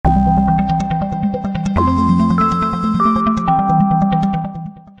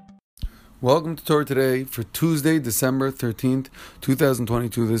Welcome to Torah Today for Tuesday, December 13th,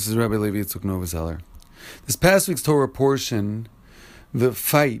 2022. This is Rabbi Levi Yitzchok Novoseller. This past week's Torah portion, the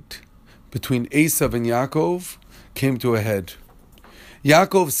fight between Esav and Yaakov came to a head.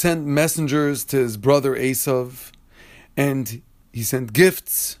 Yaakov sent messengers to his brother Esav, and he sent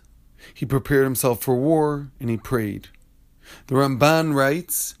gifts. He prepared himself for war, and he prayed. The Ramban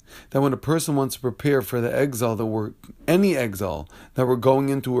writes that when a person wants to prepare for the exile any exile that we're going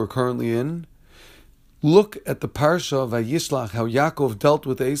into or currently in, look at the parsha of Vayishlach, how Yaakov dealt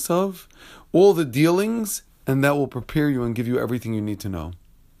with Esav, all the dealings, and that will prepare you and give you everything you need to know.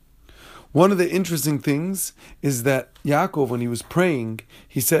 One of the interesting things is that Yaakov, when he was praying,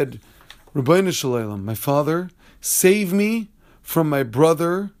 he said, Rabbeinu Shalom, my father, save me from my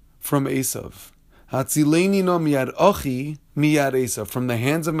brother, from Esav. Hatzileni no miyad achi miyad Esav, from the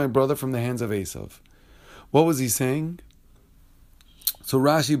hands of my brother, from the hands of Esav. What was he saying? So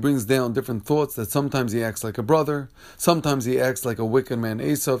Rashi brings down different thoughts that sometimes he acts like a brother, sometimes he acts like a wicked man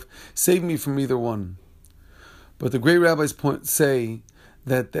Esav. Save me from either one. But the great rabbis say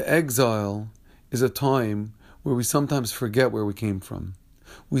that the exile is a time where we sometimes forget where we came from.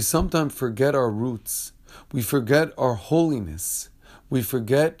 We sometimes forget our roots. We forget our holiness. We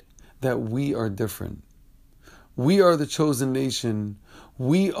forget that we are different. We are the chosen nation.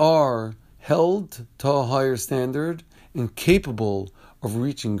 We are held to a higher standard and capable of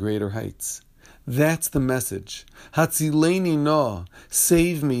reaching greater heights. That's the message. Hatzileni na,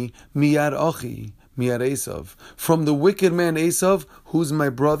 save me, miyad achi, miyad Esav, from the wicked man Esav, who's my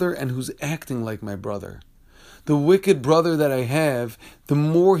brother and who's acting like my brother. The wicked brother that I have, the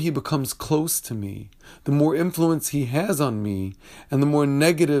more he becomes close to me, the more influence he has on me, and the more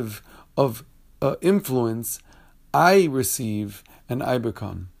negative of influence I receive and I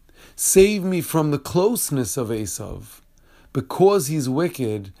become. Save me from the closeness of Esav. Because he's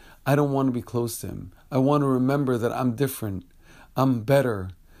wicked, I don't want to be close to him. I want to remember that I'm different, I'm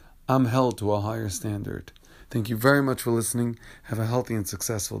better, I'm held to a higher standard. Thank you very much for listening. Have a healthy and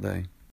successful day.